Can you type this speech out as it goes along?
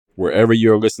Wherever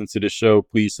you're listening to the show,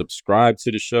 please subscribe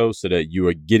to the show so that you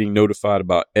are getting notified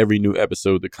about every new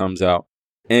episode that comes out,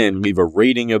 and leave a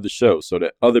rating of the show so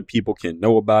that other people can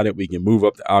know about it. We can move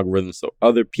up the algorithm so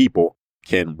other people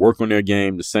can work on their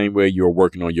game the same way you're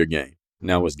working on your game.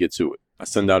 Now let's get to it. I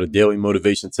send out a daily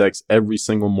motivation text every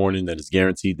single morning that is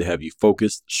guaranteed to have you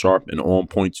focused, sharp, and on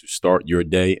point to start your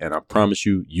day. And I promise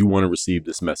you, you want to receive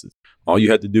this message. All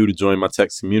you have to do to join my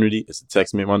text community is to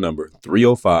text me at my number,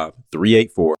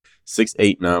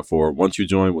 305-384-6894. Once you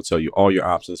join, we'll tell you all your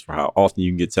options for how often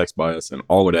you can get text by us and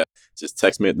all of that. Just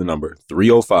text me at the number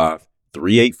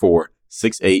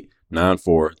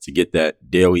 305-384-6894 to get that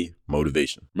daily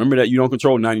motivation. Remember that you don't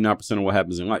control 99% of what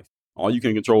happens in life. All you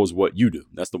can control is what you do.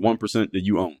 That's the 1% that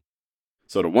you own.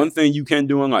 So the one thing you can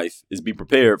do in life is be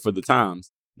prepared for the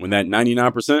times when that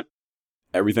 99%,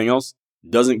 everything else,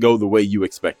 doesn't go the way you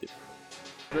expected.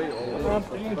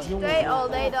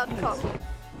 GreatAllDay.com.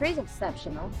 Pretty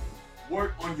exceptional.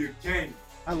 Work on your game.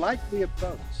 I like the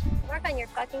approach. Work on your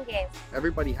fucking game.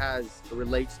 Everybody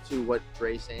relates to what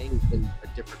Dre's saying in a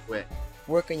different way.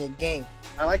 Work on your game.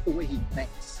 I like the way he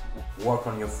thinks. Work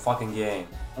on your fucking game.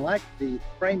 I like the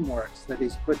frameworks that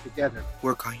he's put together.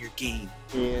 Work on your game.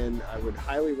 And I would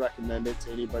highly recommend it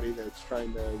to anybody that's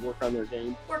trying to work on their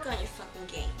game. Work on your fucking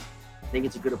game. I think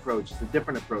it's a good approach. It's a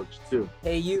different approach, too.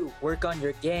 Hey, you, work on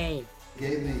your game.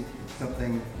 Gave me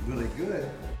something really good.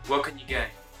 Work on your game.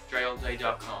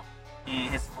 GreatAllDay.com.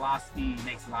 And his philosophy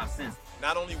makes a lot of sense.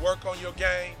 Not only work on your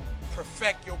game,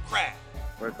 perfect your craft.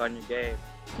 Work on your game.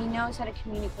 He knows how to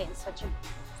communicate in such a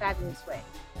fabulous way.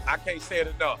 I can't say it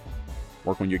enough.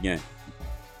 Work on your game.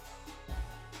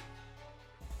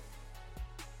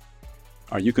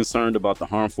 Are you concerned about the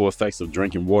harmful effects of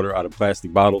drinking water out of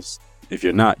plastic bottles? If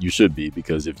you're not, you should be,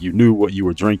 because if you knew what you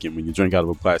were drinking when you drink out of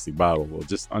a plastic bottle, well,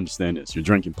 just understand this. You're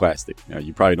drinking plastic. Now,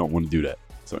 you probably don't want to do that.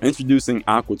 So introducing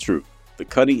AquaTrue, the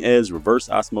cutting-edge reverse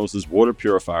osmosis water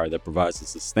purifier that provides a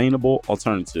sustainable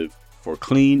alternative for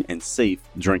clean and safe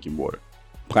drinking water.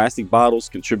 Plastic bottles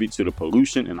contribute to the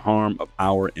pollution and harm of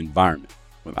our environment.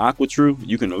 With AquaTrue,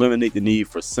 you can eliminate the need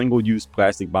for single-use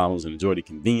plastic bottles and enjoy the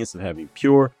convenience of having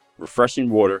pure, refreshing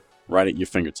water right at your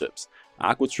fingertips.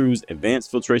 AquaTrue's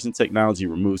advanced filtration technology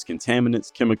removes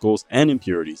contaminants, chemicals, and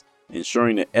impurities,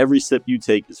 ensuring that every sip you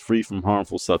take is free from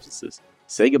harmful substances.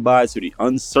 Say goodbye to the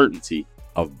uncertainty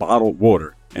of bottled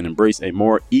water and embrace a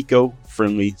more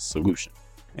eco-friendly solution.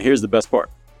 And here's the best part.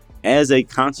 As a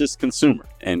conscious consumer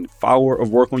and follower of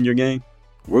Work on Your Game,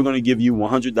 we're going to give you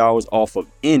 $100 off of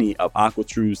any of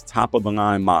AquaTrue's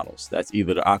top-of-the-line models. That's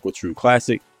either the AquaTrue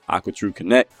Classic, AquaTrue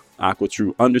Connect,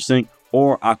 AquaTrue Undersink,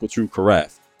 or AquaTrue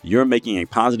Carafe. You're making a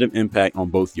positive impact on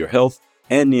both your health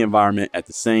and the environment at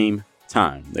the same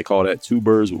time. They call that two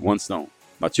birds with one stone.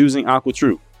 By choosing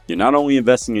AquaTrue, you're not only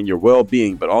investing in your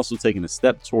well-being, but also taking a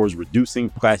step towards reducing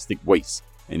plastic waste.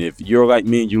 And if you're like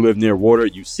me and you live near water,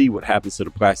 you see what happens to the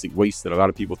plastic waste that a lot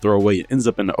of people throw away. It ends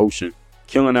up in the ocean,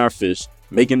 killing our fish,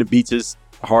 making the beaches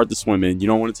hard to swim in. You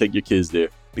don't want to take your kids there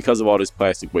because of all this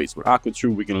plastic waste. With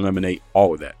AquaTrue, we can eliminate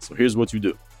all of that. So here's what you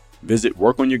do. Visit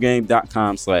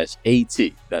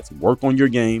workonyourgame.com/AT. That's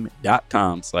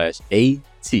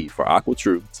workonyourgame.com/AT for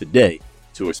AquaTrue today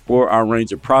to explore our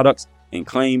range of products and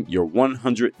claim your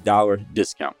 $100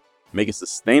 discount. Make a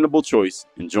sustainable choice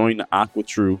and join the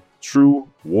AquaTrue True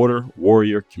Water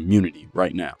Warrior community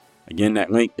right now. Again,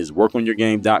 that link is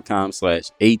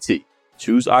workonyourgame.com/AT.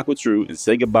 Choose AquaTrue and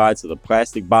say goodbye to the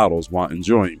plastic bottles while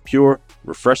enjoying pure,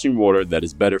 refreshing water that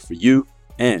is better for you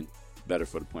and better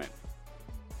for the planet.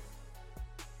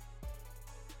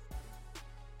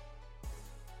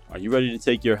 Are you ready to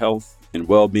take your health and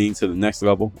well-being to the next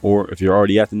level? Or if you're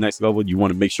already at the next level, you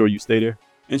want to make sure you stay there?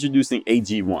 Introducing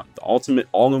AG1, the ultimate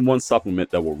all-in-one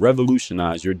supplement that will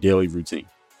revolutionize your daily routine.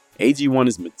 AG1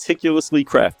 is meticulously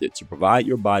crafted to provide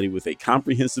your body with a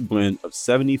comprehensive blend of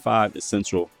 75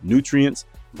 essential nutrients,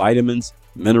 vitamins,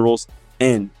 minerals,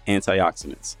 and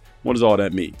antioxidants. What does all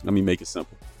that mean? Let me make it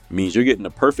simple. It means you're getting the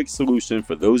perfect solution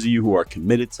for those of you who are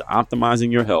committed to optimizing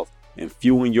your health and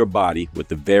fueling your body with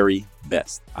the very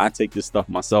best. I take this stuff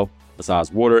myself.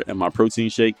 Besides water and my protein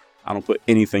shake, I don't put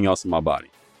anything else in my body.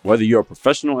 Whether you're a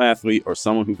professional athlete or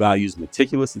someone who values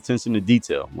meticulous attention to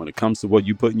detail when it comes to what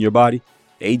you put in your body,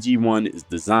 AG1 is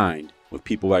designed with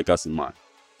people like us in mind.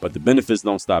 But the benefits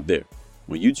don't stop there.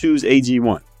 When you choose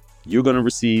AG1, you're going to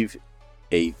receive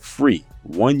a free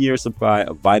 1-year supply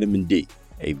of vitamin D,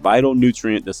 a vital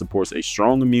nutrient that supports a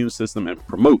strong immune system and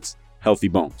promotes healthy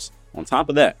bones. On top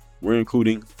of that, we're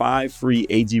including 5 free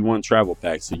AG1 travel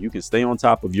packs so you can stay on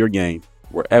top of your game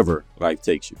wherever life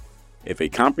takes you. If a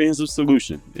comprehensive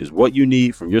solution is what you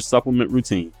need from your supplement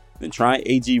routine, Then try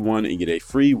AG1 and get a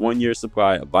free 1-year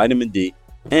supply of vitamin D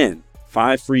and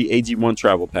 5 free AG1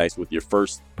 travel packs with your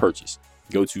first purchase.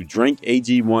 Go to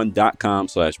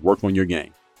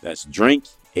drinkag1.com/workonyourgame. That's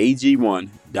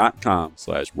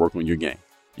drinkag1.com/workonyourgame.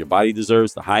 Your body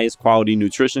deserves the highest quality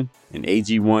nutrition, and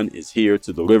AG1 is here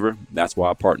to deliver. That's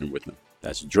why I partner with them.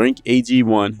 That's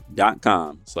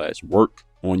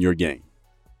drinkag1.com/workonyourgame.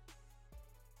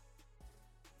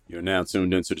 You're now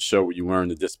tuned into the show where you learn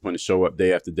the discipline to show up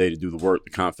day after day to do the work, the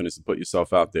confidence to put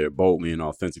yourself out there boldly and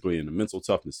authentically, and the mental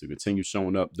toughness to continue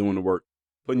showing up, doing the work,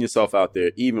 putting yourself out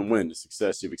there, even when the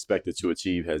success you've expected to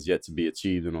achieve has yet to be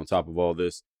achieved. And on top of all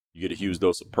this, you get a huge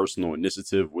dose of personal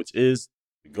initiative, which is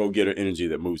the go-getter energy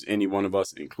that moves any one of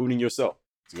us, including yourself,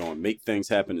 to go and make things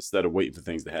happen instead of waiting for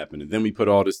things to happen. And then we put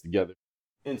all this together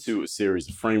into a series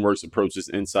of frameworks, approaches,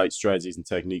 insights, strategies, and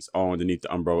techniques, all underneath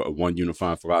the umbrella of one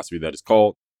unifying philosophy that is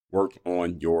called Work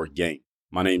on Your Game.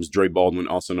 My name is Dre Baldwin,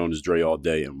 also known as Dre All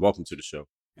Day, and welcome to the show.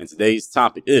 And today's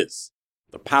topic is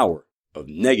the power of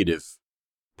negative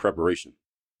preparation.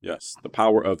 Yes, the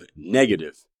power of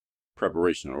negative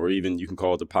preparation, or even you can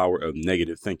call it the power of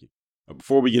negative thinking. But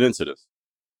before we get into this,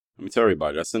 let me tell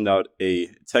everybody, I send out a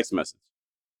text message.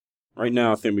 Right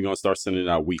now, I think we're going to start sending it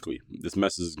out weekly. This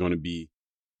message is going to be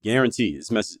guaranteed.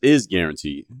 This message is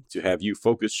guaranteed to have you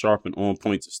focused, sharp, and on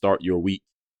point to start your week.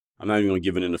 I'm not even going to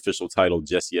give it an official title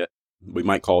just yet. We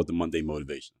might call it the Monday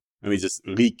Motivation. Let me just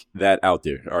leak that out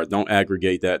there. All right, don't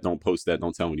aggregate that. Don't post that.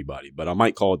 Don't tell anybody. But I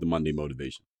might call it the Monday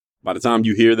Motivation. By the time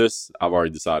you hear this, I've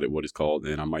already decided what it's called,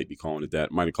 and I might be calling it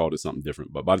that. Might have called it something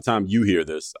different. But by the time you hear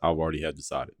this, I've already had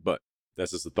decided. But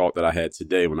that's just a thought that I had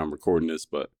today when I'm recording this.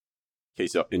 But in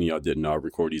case any of y'all didn't know, I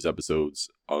record these episodes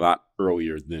a lot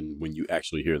earlier than when you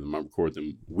actually hear them. I record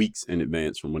them weeks in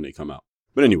advance from when they come out.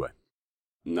 But anyway,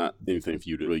 not anything for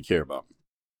you to really care about.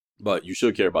 But you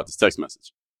should care about this text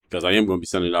message, because I am going to be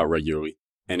sending it out regularly,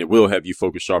 and it will have you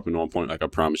focused, sharp, and on point like I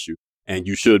promised you. And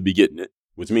you should be getting it,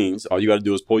 which means all you got to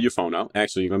do is pull your phone out.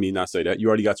 Actually, let me not say that. You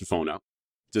already got your phone out.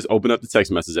 Just open up the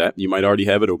text message app. You might already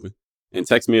have it open. And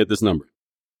text me at this number,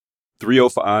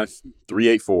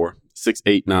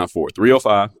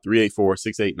 305-384-6894.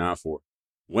 305-384-6894.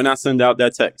 When I send out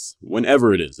that text,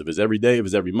 whenever it is, if it's every day, if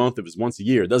it's every month, if it's once a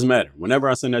year, it doesn't matter. Whenever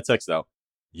I send that text out,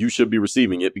 you should be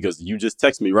receiving it, because you just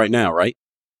text me right now, right?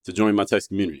 To join my text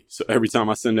community. So every time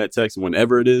I send that text,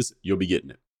 whenever it is, you'll be getting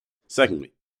it.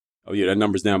 Secondly, oh yeah, that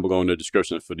number's down below in the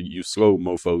description for you slow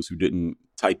mofos who didn't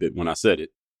type it when I said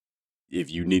it. If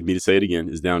you need me to say it again,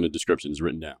 it's down in the description, it's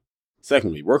written down.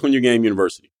 Secondly, Work on Your Game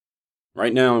University.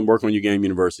 Right now in Work on Your Game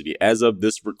University, as of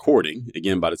this recording,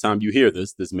 again, by the time you hear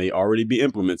this, this may already be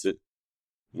implemented.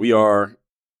 We are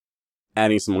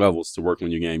adding some levels to Work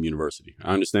on Your Game University.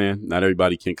 I understand not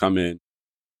everybody can come in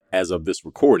as of this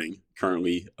recording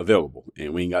currently available,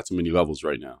 and we ain't got too many levels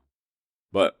right now.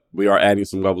 But we are adding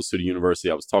some levels to the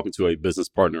university. I was talking to a business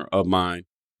partner of mine.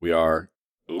 We are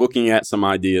looking at some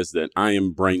ideas that I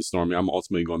am brainstorming. I'm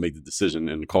ultimately going to make the decision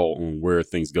and the call on where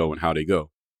things go and how they go.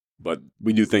 But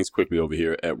we do things quickly over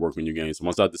here at Work on Your Game. So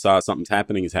once I decide something's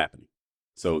happening, it's happening.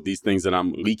 So these things that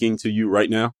I'm leaking to you right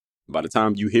now, by the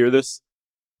time you hear this,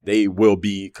 they will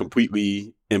be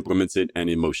completely implemented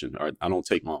and in motion. All right, I don't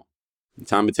take long. The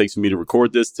time it takes for me to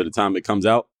record this to the time it comes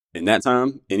out, in that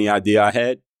time, any idea I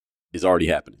had is already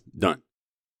happening. Done.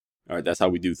 All right, that's how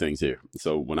we do things here.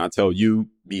 So when I tell you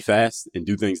be fast and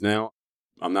do things now,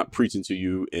 I'm not preaching to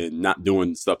you and not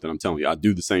doing stuff that I'm telling you. I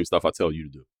do the same stuff I tell you to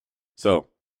do. So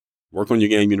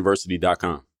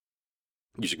workonyourgameuniversity.com.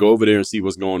 You should go over there and see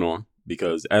what's going on,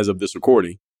 because as of this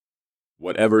recording,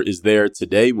 whatever is there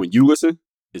today when you listen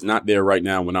is not there right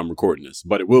now when I'm recording this,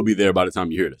 but it will be there by the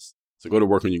time you hear this. So go to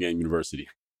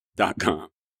workonyourgameuniversity.com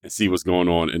and see what's going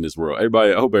on in this world.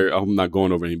 Everybody, I hope I'm not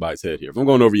going over anybody's head here. If I'm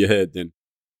going over your head, then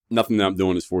nothing that I'm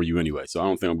doing is for you anyway. So I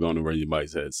don't think I'm going over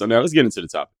anybody's head. So now let's get into the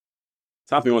topic.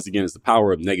 Topic, once again, is the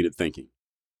power of negative thinking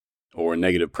or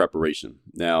negative preparation.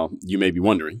 Now, you may be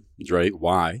wondering, Dre,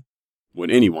 why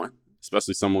would anyone,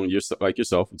 especially someone like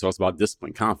yourself who talks about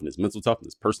discipline, confidence, mental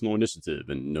toughness, personal initiative,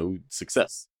 and no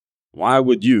success, why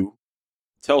would you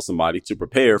tell somebody to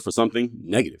prepare for something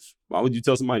negative? Why would you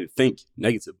tell somebody to think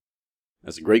negative?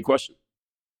 That's a great question.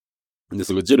 And it's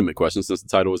a legitimate question, since the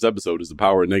title of this episode is The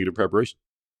Power of Negative Preparation.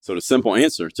 So the simple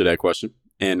answer to that question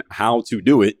and how to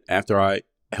do it, after I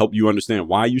help you understand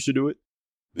why you should do it,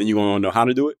 then you're going to know how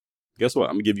to do it. Guess what?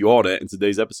 I'm going to give you all that in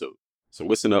today's episode. So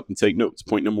listen up and take notes.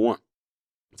 Point number one.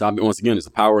 The topic, once again, is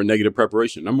the power of negative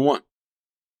preparation. Number one,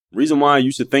 reason why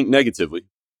you should think negatively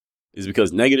is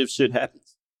because negative shit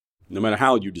happens. No matter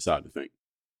how you decide to think.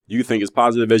 You can think as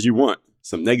positive as you want.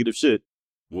 Some negative shit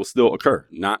will still occur.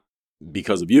 Not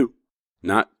because of you.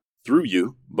 Not through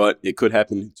you, but it could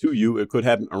happen to you. It could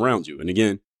happen around you. And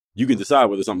again, you can decide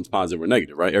whether something's positive or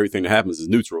negative, right? Everything that happens is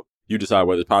neutral. You decide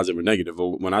whether it's positive or negative.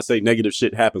 When I say negative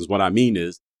shit happens, what I mean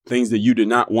is things that you did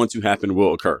not want to happen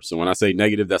will occur. So when I say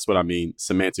negative, that's what I mean.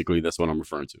 Semantically, that's what I'm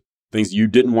referring to. Things you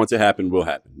didn't want to happen will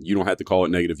happen. You don't have to call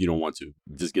it negative. You don't want to.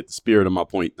 Just get the spirit of my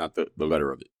point, not the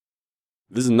letter of it.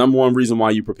 This is the number one reason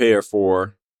why you prepare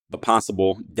for the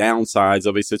possible downsides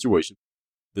of a situation.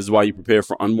 This is why you prepare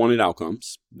for unwanted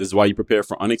outcomes. This is why you prepare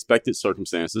for unexpected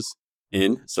circumstances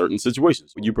in certain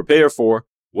situations. You prepare for,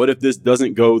 what if this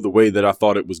doesn't go the way that I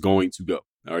thought it was going to go?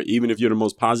 All right. Even if you're the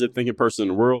most positive thinking person in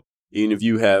the world, even if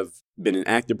you have been an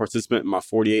active participant in my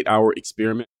 48-hour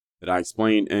experiment that I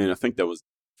explained, and I think that was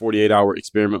 48-hour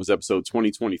experiment was episode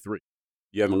 2023.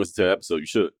 You haven't listened to that episode, you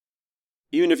should.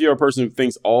 Even if you're a person who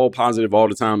thinks all positive all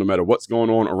the time, no matter what's going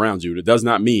on around you, that does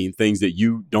not mean things that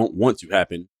you don't want to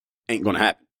happen ain't going to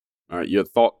happen. All right. Your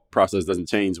thought process doesn't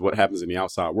change what happens in the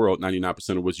outside world,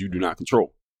 99% of which you do not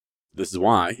control. This is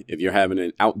why if you're having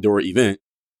an outdoor event,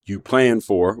 you plan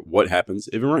for what happens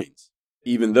if it rains.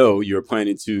 Even though you're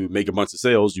planning to make a bunch of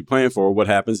sales, you plan for what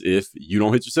happens if you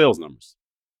don't hit your sales numbers.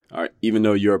 All right. Even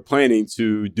though you're planning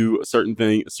to do a certain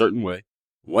thing a certain way,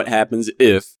 what happens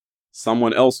if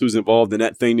someone else who's involved in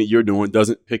that thing that you're doing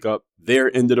doesn't pick up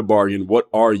their end of the bargain? What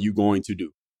are you going to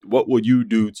do? What will you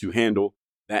do to handle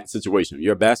that situation?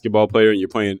 You're a basketball player and you're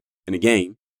playing in a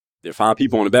game. There are 5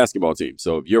 people on the basketball team.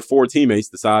 So if your 4 teammates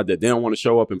decide that they don't want to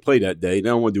show up and play that day, they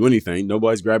don't want to do anything,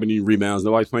 nobody's grabbing any rebounds,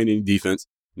 nobody's playing any defense,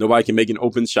 nobody can make an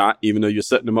open shot, even though you're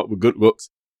setting them up with good looks,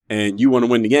 and you want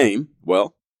to win the game,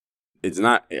 well, it's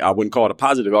not, I wouldn't call it a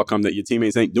positive outcome that your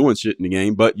teammates ain't doing shit in the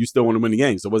game, but you still want to win the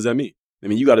game. So what does that mean? I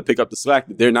mean, you got to pick up the slack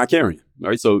that they're not carrying,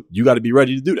 right? So you got to be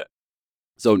ready to do that.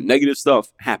 So negative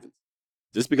stuff happens.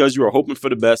 Just because you are hoping for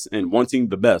the best and wanting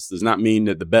the best does not mean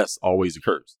that the best always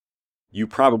occurs. You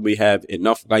probably have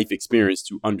enough life experience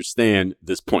to understand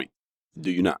this point. Do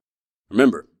you not?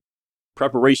 Remember,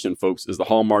 preparation, folks, is the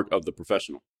hallmark of the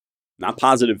professional, not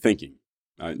positive thinking.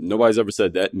 Nobody's ever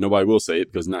said that. Nobody will say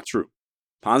it because it's not true.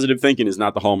 Positive thinking is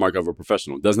not the hallmark of a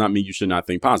professional. It does not mean you should not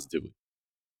think positively.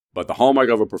 But the hallmark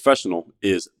of a professional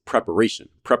is preparation.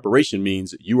 Preparation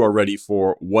means you are ready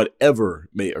for whatever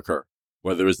may occur,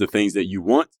 whether it's the things that you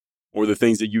want or the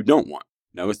things that you don't want.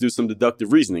 Now let's do some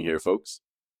deductive reasoning here, folks.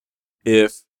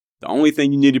 If the only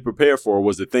thing you need to prepare for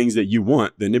was the things that you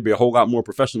want, then there'd be a whole lot more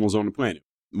professionals on the planet,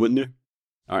 wouldn't there?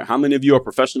 All right. How many of you are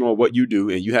professional at what you do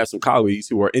and you have some colleagues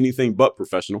who are anything but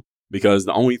professional because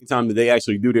the only time that they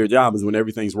actually do their job is when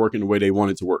everything's working the way they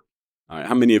want it to work? All right.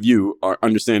 How many of you are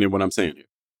understanding what I'm saying here?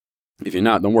 If you're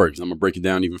not, don't worry, because I'm going to break it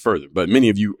down even further. But many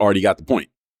of you already got the point.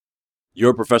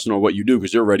 You're a professional at what you do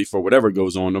because you're ready for whatever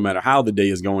goes on. No matter how the day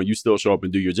is going, you still show up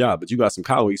and do your job. But you got some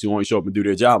colleagues who only show up and do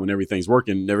their job when everything's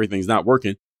working and everything's not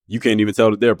working. You can't even tell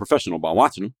that they're a professional by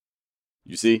watching them.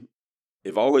 You see,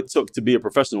 if all it took to be a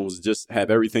professional was just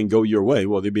have everything go your way,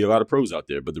 well, there'd be a lot of pros out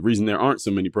there. But the reason there aren't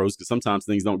so many pros is because sometimes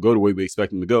things don't go the way we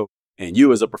expect them to go. And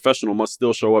you as a professional must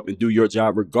still show up and do your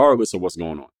job regardless of what's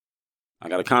going on. I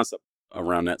got a concept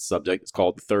around that subject. It's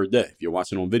called The Third Day. If you're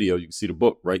watching on video, you can see the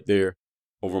book right there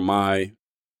over my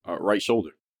right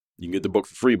shoulder. You can get the book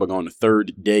for free by going to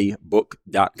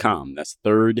thirddaybook.com. That's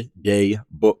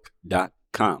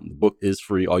thirddaybook.com. The book is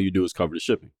free. All you do is cover the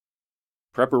shipping.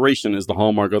 Preparation is the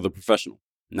hallmark of the professional,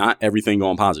 not everything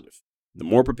going positive. The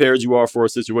more prepared you are for a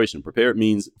situation, prepared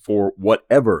means for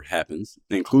whatever happens,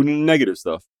 including the negative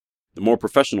stuff, the more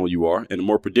professional you are and the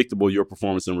more predictable your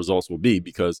performance and results will be,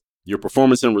 because your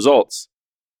performance and results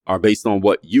are based on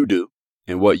what you do.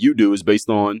 And what you do is based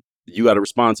on, you got to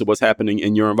respond to what's happening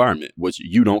in your environment, which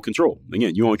you don't control.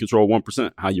 Again, you only control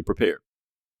 1% how you prepare.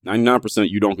 99%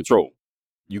 you don't control.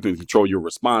 You can control your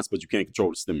response, but you can't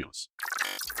control the stimulus.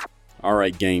 All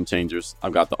right, game changers,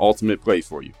 I've got the ultimate play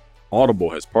for you. Audible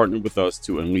has partnered with us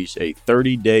to unleash a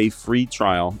 30-day free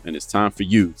trial, and it's time for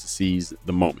you to seize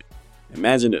the moment.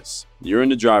 Imagine this. You're in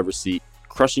the driver's seat,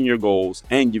 crushing your goals,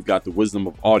 and you've got the wisdom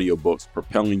of audiobooks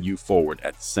propelling you forward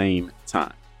at the same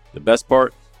time. The best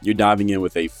part? You're diving in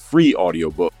with a free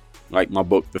audiobook, like my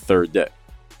book, The Third Day.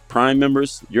 Prime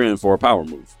members, you're in for a power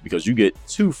move because you get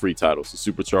 2 free titles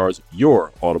to supercharge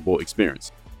your Audible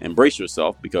experience. Embrace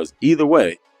yourself, because either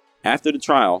way, after the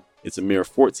trial, it's a mere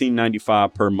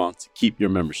 $14.95 per month to keep your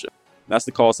membership. That's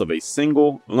the cost of a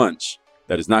single lunch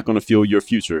that is not going to fuel your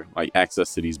future like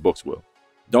access to these books will.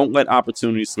 Don't let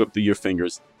opportunities slip through your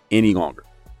fingers any longer.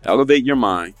 Elevate your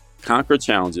mind, conquer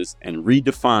challenges, and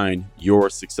redefine your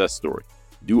success story.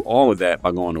 Do all of that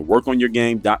by going to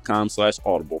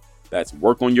workonyourgame.com/audible. That's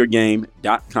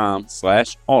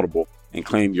workonyourgame.com/audible and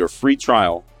claim your free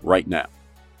trial right now.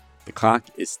 The clock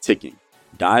is ticking.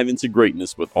 Dive into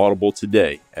greatness with Audible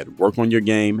today at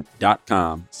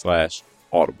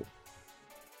workonyourgame.com/audible.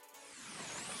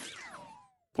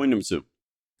 Point number 2.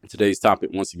 Today's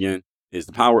topic, once again, is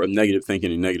the power of negative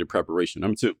thinking and negative preparation.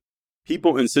 Number 2,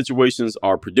 people and situations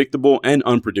are predictable and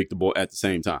unpredictable at the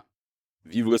same time.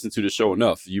 If you've listened to the show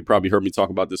enough, you probably heard me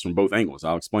talk about this from both angles.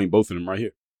 I'll explain both of them right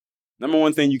here. Number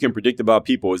one thing you can predict about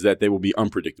people is that they will be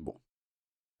unpredictable.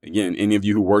 Again, any of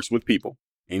you who works with people,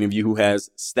 any of you who has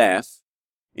staff,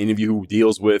 any of you who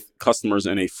deals with customers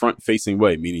in a front-facing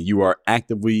way, meaning you are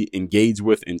actively engaged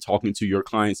with and talking to your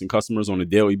clients and customers on a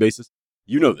daily basis,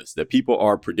 you know this, that people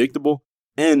are predictable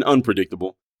and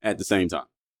unpredictable at the same time.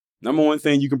 Number one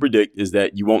thing you can predict is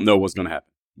that you won't know what's going to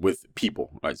happen with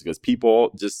people, right? Because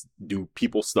people just do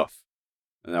people stuff.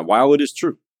 Now, while it is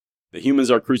true that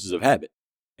humans are creatures of habit,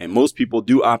 and most people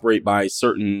do operate by a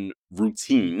certain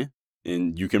routine,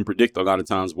 and you can predict a lot of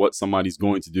times what somebody's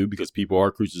going to do because people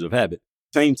are creatures of habit.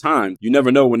 Same time, you never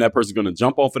know when that person's going to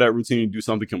jump off of that routine and do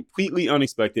something completely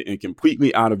unexpected and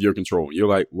completely out of your control. You're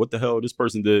like, what the hell? This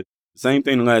person did the same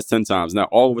thing the last 10 times. Now,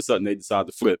 all of a sudden, they decide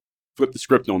to flip the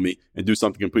script on me and do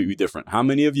something completely different. How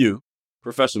many of you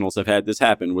professionals have had this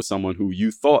happen with someone who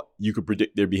you thought you could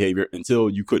predict their behavior until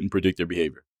you couldn't predict their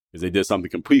behavior because they did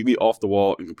something completely off the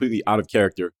wall and completely out of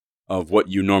character of what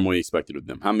you normally expected of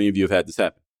them? How many of you have had this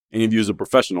happen? Any of you as a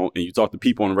professional and you talk to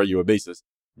people on a regular basis,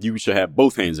 you should have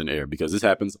both hands in the air because this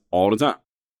happens all the time.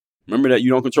 Remember that you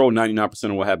don't control 99%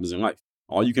 of what happens in life.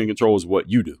 All you can control is what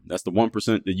you do. That's the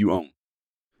 1% that you own.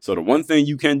 So the one thing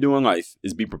you can do in life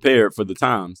is be prepared for the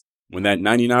times when that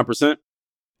 99%,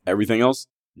 everything else,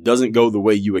 doesn't go the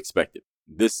way you expected.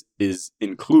 This is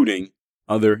including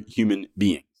other human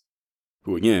beings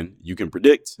who, again, you can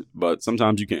predict, but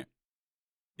sometimes you can't.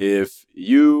 If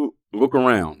you look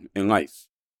around in life,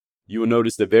 you will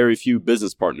notice that very few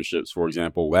business partnerships, for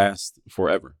example, last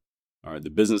forever. All right, the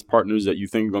business partners that you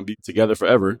think are going to be together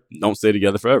forever don't stay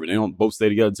together forever. They don't both stay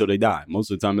together until they die. Most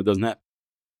of the time, it doesn't happen.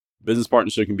 Business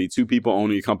partnership can be two people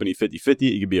owning a company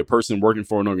 50-50. It could be a person working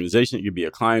for an organization. It could be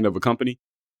a client of a company.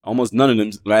 Almost none of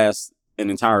them last an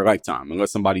entire lifetime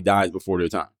unless somebody dies before their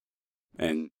time.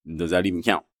 And does that even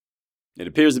count? It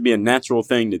appears to be a natural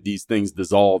thing that these things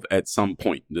dissolve at some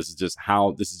point. This is just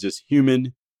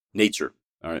human nature.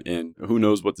 All right, and who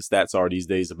knows what the stats are these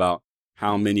days about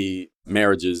how many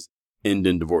marriages end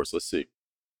in divorce. Let's see.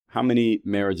 How many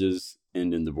marriages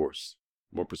end in divorce?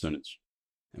 What percentage?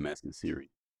 I'm asking Siri.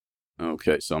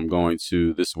 Okay, so I'm going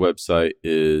to, this website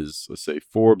is, let's say,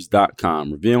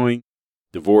 Forbes.com, revealing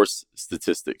divorce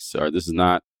statistics. All right, this is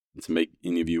not to make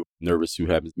any of you nervous who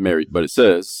haven't married, but it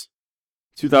says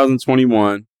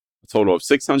 2021, a total of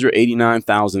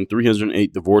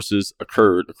 689,308 divorces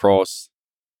occurred across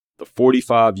the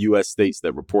 45 U.S. states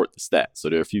that report the stat. So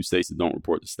there are a few states that don't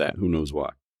report the stat. Who knows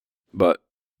why? But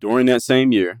during that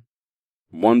same year,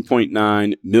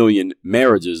 1.9 million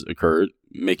marriages occurred,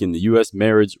 making the U.S.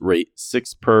 marriage rate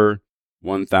 6 per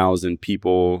 1,000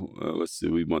 people. Let's see.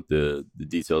 We want the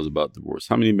details about divorce.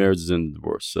 How many marriages in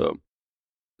divorce?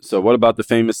 So what about the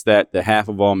famous stat that half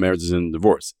of all marriages in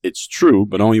divorce? It's true,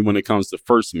 but only when it comes to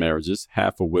first marriages,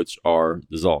 half of which are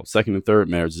dissolved. Second and third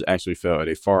marriages actually fell at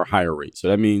a far higher rate. So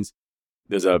that means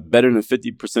there's a better than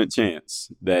 50%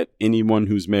 chance that anyone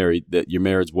who's married, that your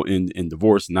marriage will end in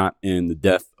divorce, not in the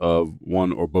death of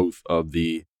one or both of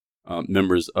the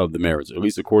members of the marriage, at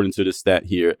least according to the stat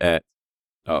here at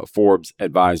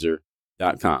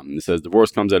ForbesAdvisor.com. And it says divorce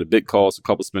comes at a big cost, a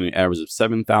couple spending an average of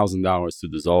 $7,000 to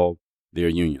dissolve their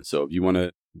union. So if you want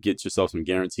to get yourself some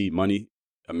guaranteed money,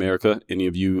 America, any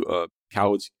of you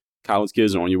college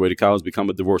kids are on your way to college, become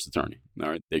a divorce attorney. All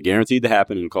right. They're guaranteed to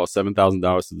happen and it costs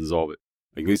 $7,000 to dissolve it,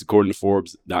 at least according to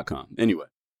Forbes.com. Anyway,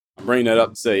 I'm bringing that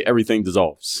up to say everything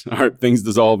dissolves. All right. Things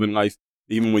dissolve in life,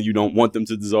 even when you don't want them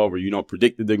to dissolve or you don't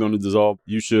predict that they're going to dissolve.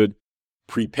 You should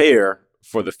prepare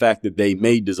for the fact that they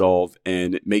may dissolve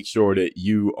and make sure that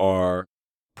you are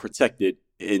protected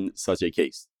in such a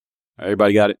case.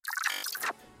 Everybody got it?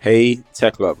 Hey,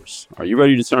 tech lovers, are you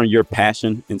ready to turn your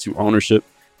passion into ownership?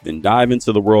 Then dive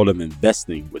into the world of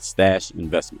investing with Stash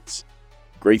Investments.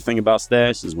 Great thing about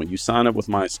Stash is when you sign up with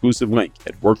my exclusive link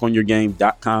at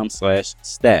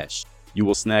workonyourgame.com/stash, you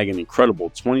will snag an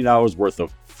incredible $20 worth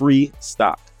of free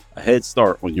stock, a head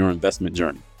start on your investment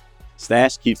journey.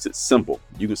 Stash keeps it simple.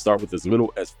 You can start with as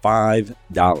little as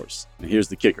 $5. And here's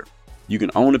the kicker. You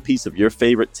can own a piece of your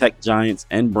favorite tech giants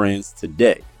and brands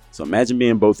today. So imagine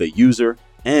being both a user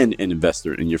and an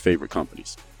investor in your favorite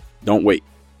companies. Don't wait.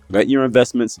 Let your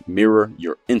investments mirror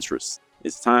your interests.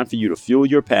 It's time for you to fuel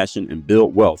your passion and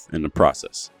build wealth in the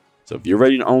process. So if you're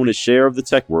ready to own a share of the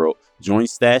tech world, join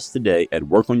Stash today at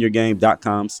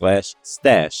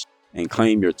workonyourgame.com/stash and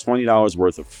claim your $20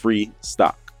 worth of free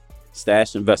stock.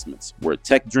 Stash Investments, where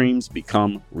tech dreams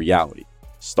become reality.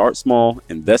 Start small,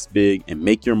 invest big, and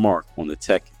make your mark on the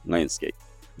tech landscape.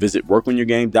 Visit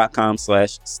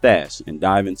workonyourgame.com/stash and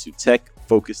dive into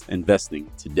tech-focused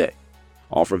investing today.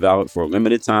 Offer valid for a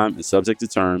limited time and subject to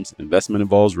terms. Investment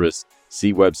involves risk.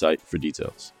 See website for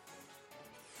details.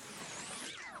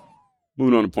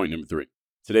 Moving on to point number 3.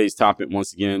 Today's topic,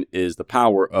 once again, is the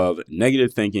power of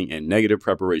negative thinking and negative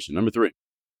preparation. Number 3.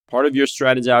 Part of your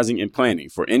strategizing and planning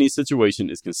for any situation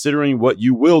is considering what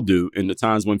you will do in the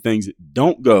times when things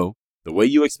don't go the way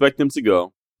you expect them to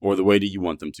go or the way that you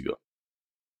want them to go.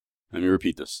 Let me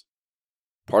repeat this.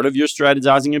 Part of your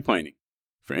strategizing and planning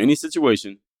for any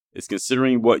situation is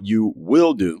considering what you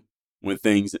will do when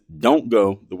things don't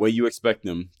go the way you expect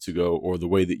them to go or the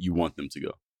way that you want them to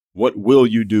go. What will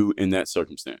you do in that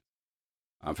circumstance?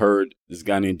 I've heard this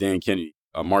guy named Dan Kennedy,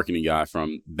 a marketing guy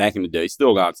from back in the day,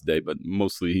 still alive today, but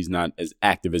mostly he's not as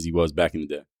active as he was back in the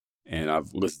day. And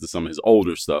I've listened to some of his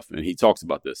older stuff, and he talks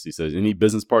about this. He says any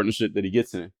business partnership that he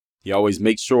gets in, he always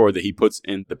makes sure that he puts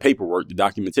in the paperwork, the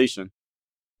documentation,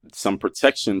 some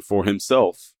protection for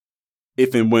himself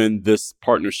if and when this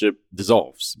partnership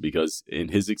dissolves. Because in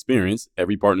his experience,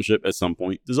 every partnership at some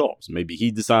point dissolves. Maybe he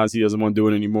decides he doesn't want to do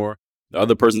it anymore. The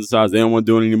other person decides they don't want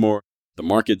to do it anymore. The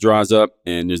market dries up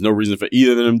and there's no reason for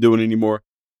either of them to do it anymore.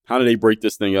 How do they break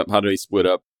this thing up? How do they split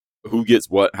up? Who gets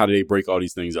what? How do they break all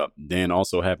these things up? Dan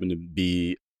also happened to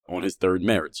be on his third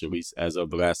marriage, at least as of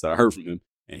the last I heard from him.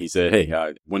 And he said, hey,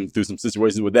 I went through some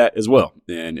situations with that as well.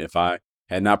 And if I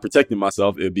had not protected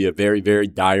myself, it would be a very, very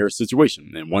dire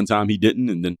situation. And one time he didn't,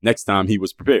 and then next time he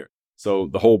was prepared. So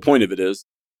the whole point of it is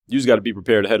you just got to be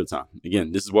prepared ahead of time.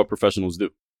 Again, this is what professionals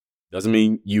do. Doesn't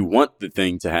mean you want the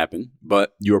thing to happen,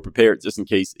 but you are prepared just in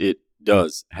case it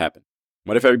does happen.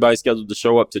 What if everybody scheduled to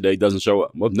show up today doesn't show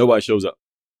up? What if nobody shows up?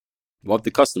 What if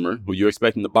the customer who you're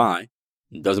expecting to buy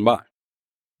doesn't buy?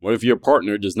 What if your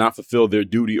partner does not fulfill their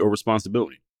duty or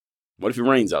responsibility? What if it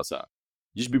rains outside?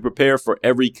 You should be prepared for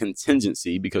every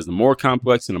contingency, because the more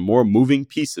complex and the more moving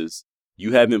pieces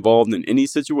you have involved in any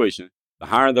situation, the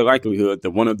higher the likelihood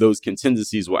that one of those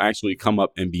contingencies will actually come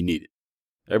up and be needed.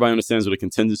 Everybody understands what a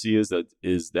contingency is.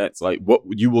 That's like what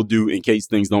you will do in case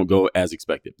things don't go as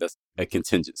expected. That's a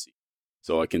contingency.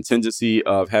 So a contingency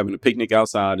of having a picnic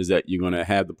outside is that you're going to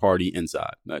have the party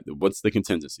inside. What's the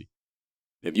contingency?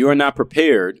 If you are not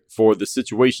prepared for the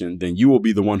situation, then you will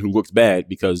be the one who looks bad,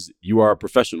 because you are a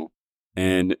professional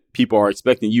and people are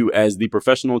expecting you as the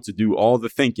professional to do all the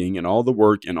thinking and all the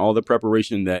work and all the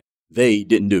preparation that they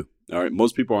didn't do. All right.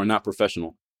 Most people are not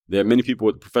professional. There are many people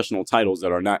with professional titles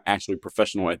that are not actually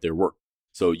professional at their work.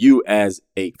 So you, as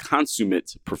a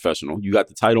consummate professional, you got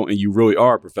the title and you really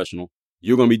are a professional.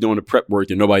 You're going to be doing the prep work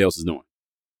that nobody else is doing,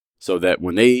 so that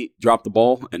when they drop the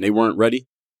ball and they weren't ready,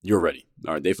 you're ready.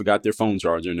 All right. They forgot their phone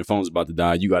charger and their phone's about to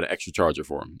die. You got an extra charger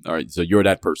for them. All right. So you're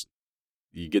that person.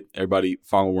 You get everybody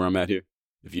follow where I'm at here?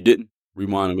 If you didn't,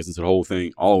 rewind and listen to the whole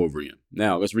thing all over again.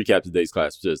 Now let's recap today's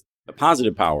class, which is the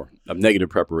positive power of negative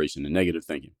preparation and negative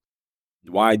thinking.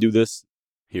 Why I do this?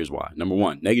 Here's why. Number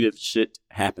 1, negative shit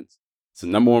happens. It's the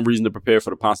number 1 reason to prepare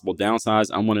for the possible downsides,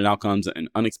 unwanted outcomes, and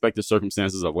unexpected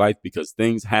circumstances of life, because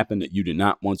things happen that you did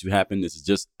not want to happen. This is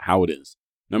just how it is.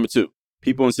 Number 2,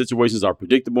 people and situations are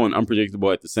predictable and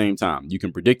unpredictable at the same time. You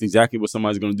can predict exactly what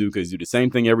somebody's going to do because you do the same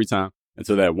thing every time,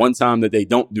 until that one time that they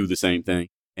don't do the same thing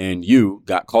and you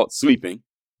got caught sleeping.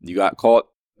 You got caught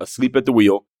asleep at the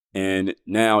wheel, and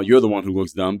now you're the one who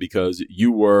looks dumb because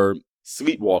you were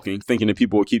sleepwalking, thinking that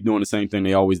people would keep doing the same thing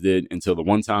they always did until the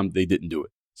one time they didn't do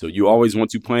it. So you always want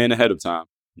to plan ahead of time.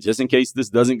 Just in case this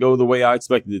doesn't go the way I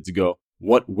expected it to go,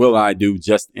 what will I do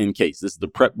just in case? This is the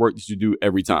prep work that you do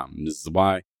every time. And this is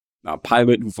why a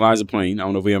pilot who flies a plane, I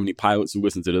don't know if we have any pilots who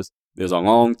listen to this, there's a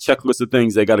long checklist of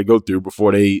things they got to go through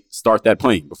before they start that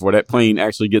plane. Before that plane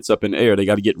actually gets up in the air, they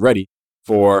got to get ready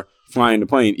for flying the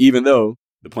plane, even though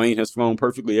the plane has flown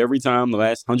perfectly every time the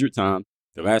last 100 times.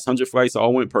 The last 100 flights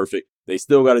all went perfect. They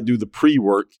still got to do the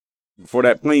pre-work before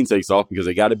that plane takes off, because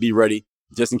they got to be ready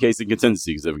just in case of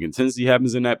contingency. Because if a contingency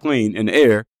happens in that plane in the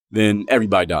air, then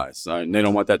everybody dies. And they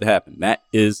don't want that to happen. That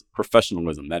is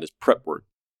professionalism. That is prep work.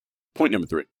 Point number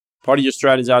 3. Part of your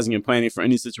strategizing and planning for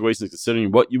any situation is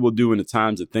considering what you will do in the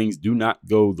times that things do not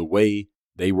go the way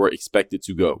they were expected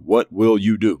to go. What will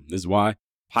you do? This is why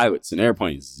pilots and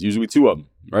airplanes, usually 2 of them,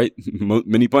 right?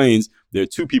 Many planes, there are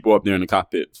 2 people up there in the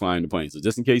cockpit flying the plane. So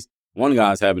just in case one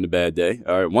guy's having a bad day,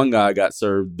 all right, one guy got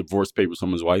served divorce papers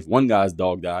from his wife, one guy's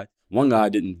dog died, one guy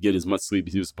didn't get as much sleep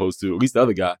as he was supposed to, at least the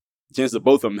other guy, the chance of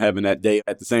both of them having that day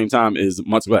at the same time is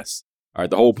much less. All right,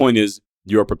 the whole point is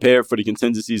You are prepared for the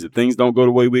contingencies. If things don't go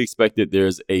the way we expected,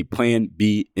 there's a plan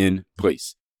B in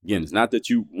place. Again, it's not that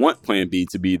you want plan B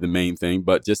to be the main thing,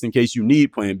 but just in case you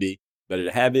need plan B, better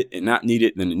to have it and not need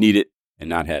it than to need it and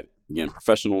not have it. Again,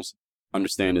 professionals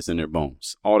understand this in their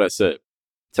bones. All that said,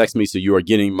 text me so you are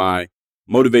getting my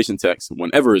motivation text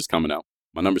whenever it's coming out.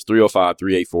 My number is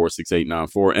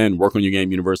 305-384-6894 and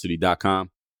workonyourgameuniversity.com.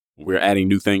 We're adding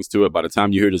new things to it. By the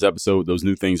time you hear this episode, those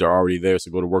new things are already there.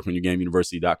 So go to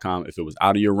workonyourgameuniversity.com. If it was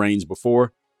out of your range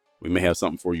before, we may have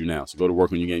something for you now. So go to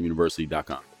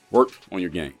workonyourgameuniversity.com. Work on your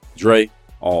game. Dre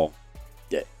all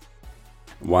day.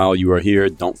 While you are here,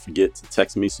 don't forget to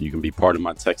text me so you can be part of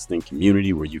my texting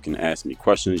community where you can ask me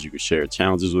questions. You can share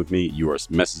challenges with me. You are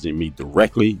messaging me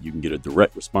directly. You can get a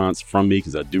direct response from me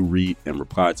because I do read and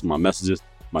reply to my messages.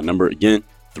 My number again,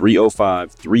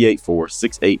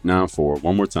 305-384-6894.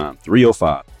 One more time,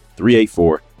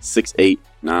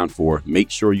 305-384-6894.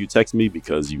 Make sure you text me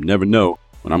because you never know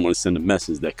when I'm going to send a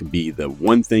message that could be the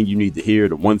one thing you need to hear,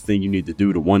 the one thing you need to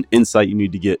do, the one insight you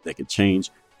need to get that could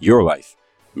change your life.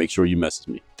 Make sure you message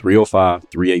me,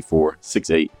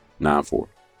 305-384-6894.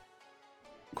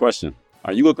 Question.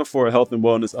 Are you looking for a health and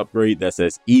wellness upgrade that's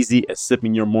as easy as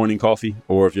sipping your morning coffee?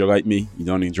 Or if you're like me, you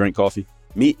don't even drink coffee?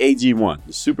 Meet AG1,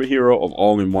 the superhero of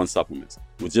all-in-one supplements.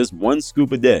 With just one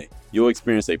scoop a day, you'll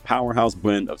experience a powerhouse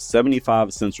blend of 75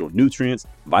 essential nutrients,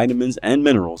 vitamins, and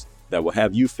minerals that will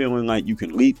have you feeling like you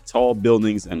can leap tall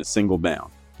buildings in a single bound.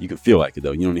 You can feel like it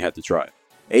though, you don't even have to try it.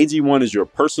 AG1 is your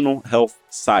personal health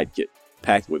sidekick,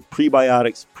 packed with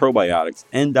prebiotics, probiotics,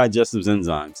 and digestive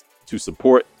enzymes to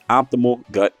support optimal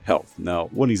gut health. Now,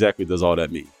 what exactly does all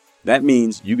that mean? That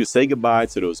means you can say goodbye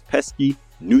to those pesky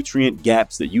nutrient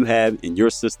gaps that you have in your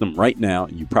system right now,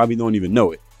 and you probably don't even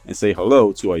know it, and say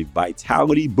hello to a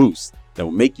vitality boost that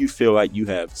will make you feel like you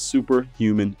have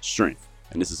superhuman strength.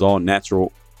 And this is all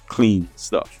natural, clean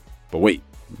stuff. But wait,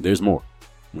 there's more.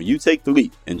 When you take the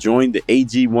leap and join the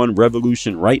AG1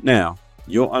 revolution right now,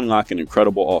 you'll unlock an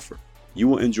incredible offer. You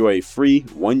will enjoy a free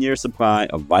 1-year supply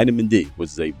of vitamin D, which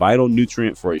is a vital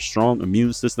nutrient for a strong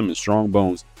immune system and strong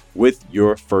bones, with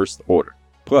your first order.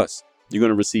 Plus, you're going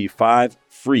to receive 5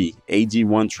 free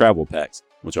AG1 travel packs,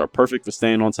 which are perfect for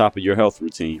staying on top of your health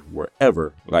routine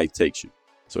wherever life takes you.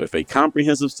 So if a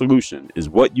comprehensive solution is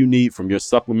what you need from your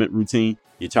supplement routine,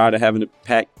 you're tired of having to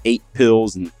pack 8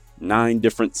 pills and 9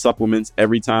 different supplements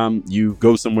every time you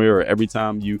go somewhere, or every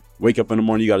time you wake up in the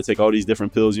morning, you got to take all these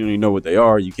different pills. You don't even know what they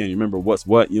are. You can't remember what's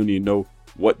what. You don't even know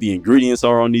what the ingredients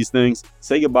are on these things.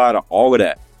 Say goodbye to all of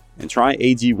that and try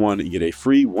AG1 and get a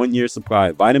free 1-year supply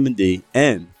of vitamin D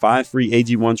and 5 free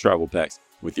AG1 travel packs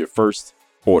with your first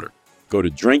order. Go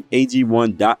to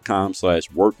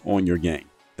drinkag1.com/workonyourgame.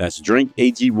 That's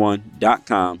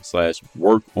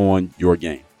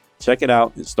drinkag1.com/workonyourgame. Check it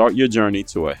out and start your journey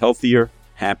to a healthier,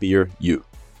 happier you.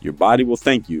 Your body will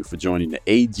thank you for joining the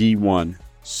AG1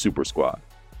 Super Squad.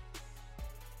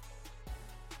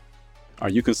 Are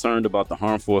you concerned about the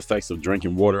harmful effects of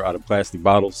drinking water out of plastic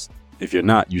bottles? If you're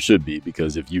not, you should be,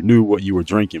 because if you knew what you were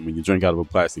drinking when you drink out of a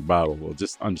plastic bottle, well,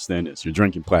 just understand this. You're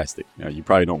drinking plastic. Now, you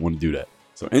probably don't want to do that.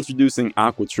 So introducing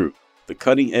AquaTrue, the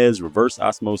cutting-edge reverse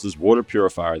osmosis water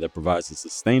purifier that provides a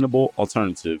sustainable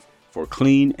alternative for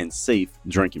clean and safe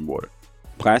drinking water.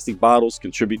 Plastic bottles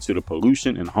contribute to the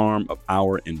pollution and harm of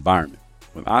our environment.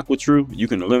 With AquaTrue, you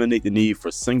can eliminate the need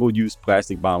for single-use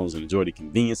plastic bottles and enjoy the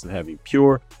convenience of having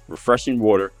pure, refreshing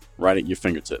water right at your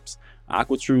fingertips.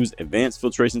 AquaTrue's advanced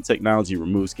filtration technology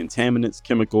removes contaminants,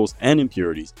 chemicals, and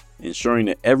impurities, ensuring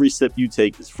that every sip you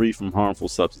take is free from harmful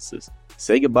substances.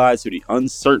 Say goodbye to the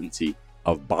uncertainty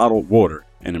of bottled water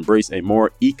and embrace a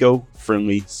more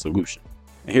eco-friendly solution.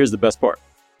 And here's the best part.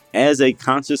 As a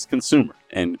conscious consumer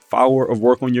and follower of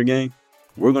Work on Your Game,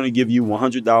 we're going to give you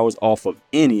 $100 off of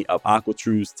any of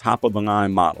AquaTrue's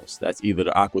top-of-the-line models. That's either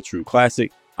the AquaTrue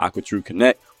Classic, AquaTrue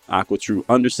Connect, AquaTrue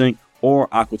Undersink, or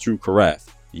AquaTrue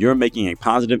Carafe. You're making a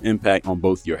positive impact on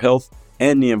both your health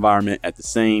and the environment at the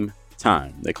same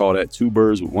time. They call that 2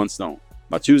 birds with 1 stone.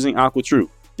 By choosing AquaTrue,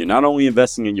 you're not only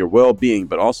investing in your well-being,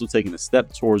 but also taking a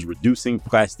step towards reducing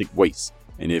plastic waste.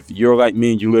 And if you're like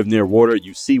me and you live near water,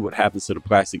 you see what happens to the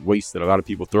plastic waste that a lot of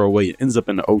people throw away. It ends up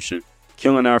in the ocean,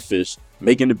 killing our fish,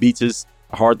 making the beaches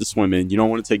hard to swim in. You don't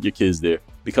want to take your kids there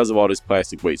because of all this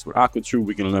plastic waste. With AquaTrue,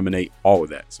 we can eliminate all of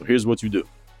that. So here's what you do.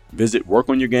 Visit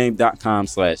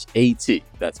workonyourgame.com/AT.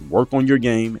 That's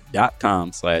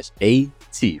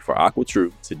workonyourgame.com/AT for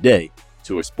AquaTrue today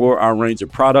to explore our range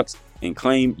of products and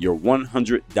claim your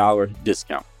 $100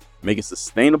 discount. Make a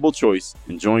sustainable choice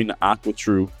and join the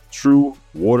AquaTrue True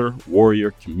Water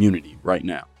Warrior community right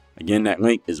now. Again, that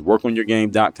link is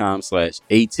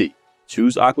workonyourgame.com/AT.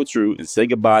 Choose AquaTrue and say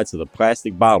goodbye to the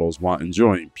plastic bottles while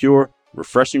enjoying pure,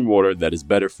 refreshing water that is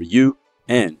better for you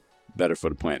and better for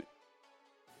the planet.